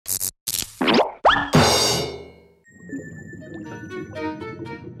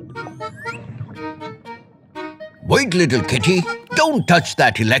Wait, little kitty, don't touch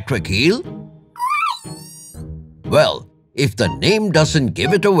that electric eel. Well, if the name doesn't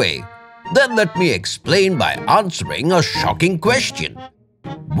give it away, then let me explain by answering a shocking question.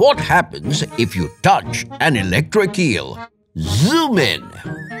 What happens if you touch an electric eel? Zoom in.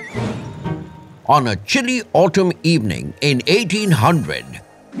 On a chilly autumn evening in 1800,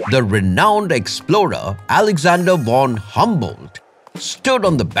 the renowned explorer Alexander von Humboldt stood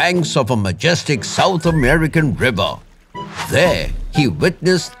on the banks of a majestic South American river. There, he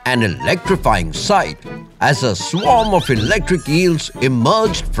witnessed an electrifying sight as a swarm of electric eels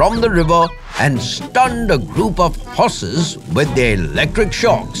emerged from the river and stunned a group of horses with their electric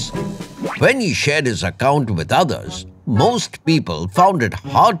shocks. When he shared his account with others, most people found it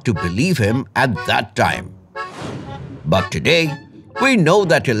hard to believe him at that time. But today, we know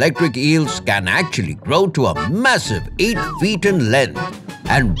that electric eels can actually grow to a massive 8 feet in length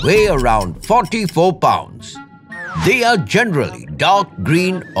and weigh around 44 pounds. They are generally dark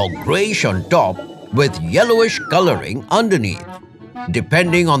green or grayish on top with yellowish coloring underneath.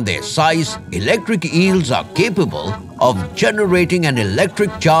 Depending on their size, electric eels are capable of generating an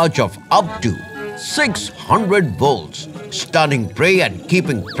electric charge of up to 600 volts, stunning prey and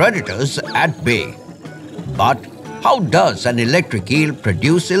keeping predators at bay. But how does an electric eel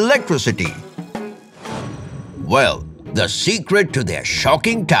produce electricity? Well, the secret to their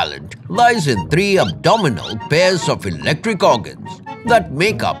shocking talent lies in 3 abdominal pairs of electric organs that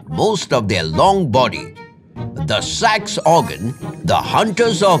make up most of their long body: the sax organ, the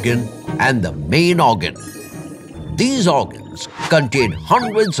hunter's organ, and the main organ. These organs contain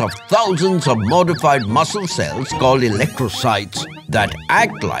hundreds of thousands of modified muscle cells called electrocytes that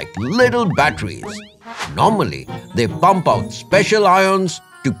act like little batteries. Normally, they pump out special ions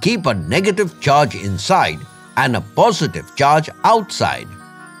to keep a negative charge inside and a positive charge outside.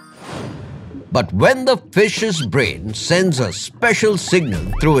 But when the fish's brain sends a special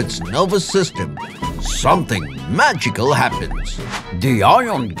signal through its nervous system, something magical happens. The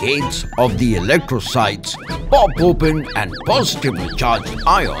ion gates of the electrocytes pop open and positively charged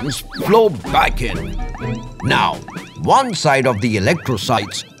ions flow back in. Now, one side of the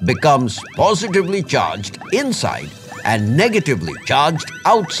electrocytes becomes positively charged inside and negatively charged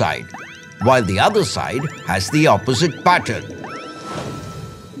outside, while the other side has the opposite pattern.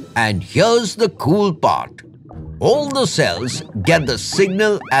 And here's the cool part. All the cells get the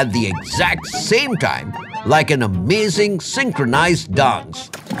signal at the exact same time, like an amazing synchronized dance.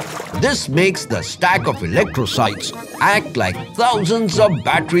 This makes the stack of electrocytes act like thousands of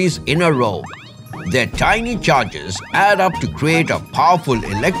batteries in a row. Their tiny charges add up to create a powerful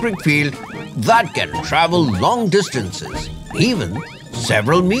electric field that can travel long distances, even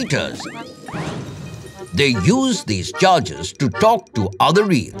several meters. They use these charges to talk to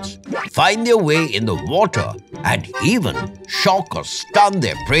other eels, find their way in the water, and even shock or stun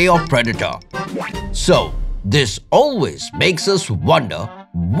their prey or predator. So, this always makes us wonder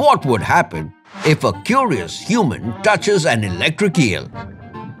what would happen if a curious human touches an electric eel.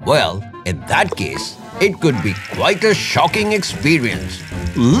 Well, in that case, it could be quite a shocking experience,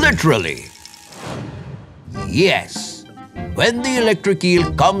 literally. Yes, when the electric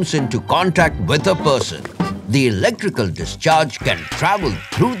eel comes into contact with a person, the electrical discharge can travel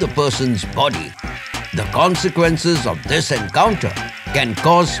through the person's body. The consequences of this encounter can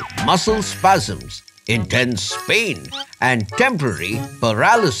cause muscle spasms, intense pain, and temporary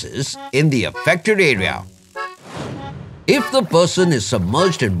paralysis in the affected area. If the person is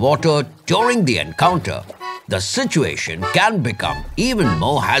submerged in water during the encounter, the situation can become even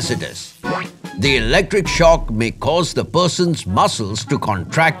more hazardous. The electric shock may cause the person's muscles to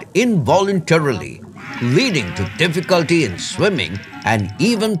contract involuntarily, leading to difficulty in swimming and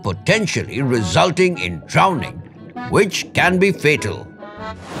even potentially resulting in drowning, which can be fatal.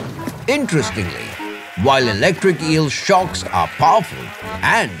 Interestingly, while electric eel shocks are powerful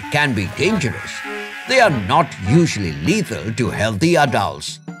and can be dangerous, they are not usually lethal to healthy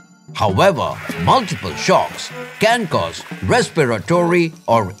adults. However, multiple shocks can cause respiratory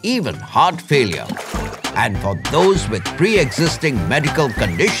or even heart failure. And for those with pre-existing medical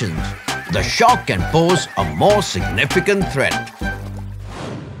conditions, the shock can pose a more significant threat.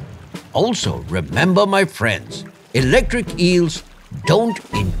 Also, remember, my friends, electric eels don't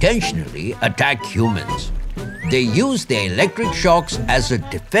intentionally attack humans. They use their electric shocks as a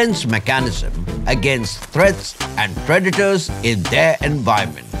defense mechanism against threats and predators in their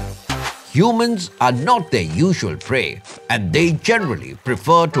environment. Humans are not their usual prey, and they generally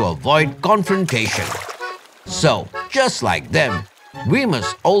prefer to avoid confrontation. So, just like them, we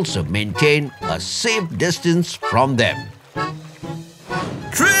must also maintain a safe distance from them.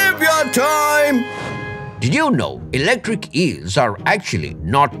 Trivia time! Did you know electric eels are actually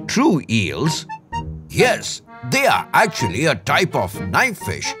not true eels? Yes, they are actually a type of knife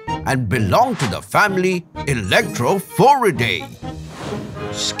fish and belong to the family Electrophoridae.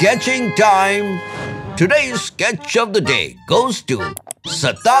 Sketching time! Today's sketch of the day goes to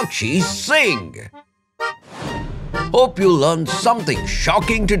Satakshi Singh. Hope you learned something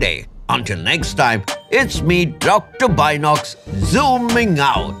shocking today. Until next time, it's me, Dr. Binocs, zooming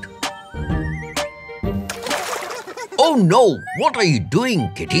out. Oh no, what are you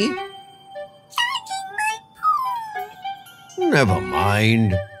doing, Kitty? Never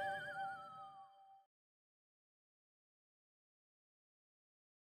mind.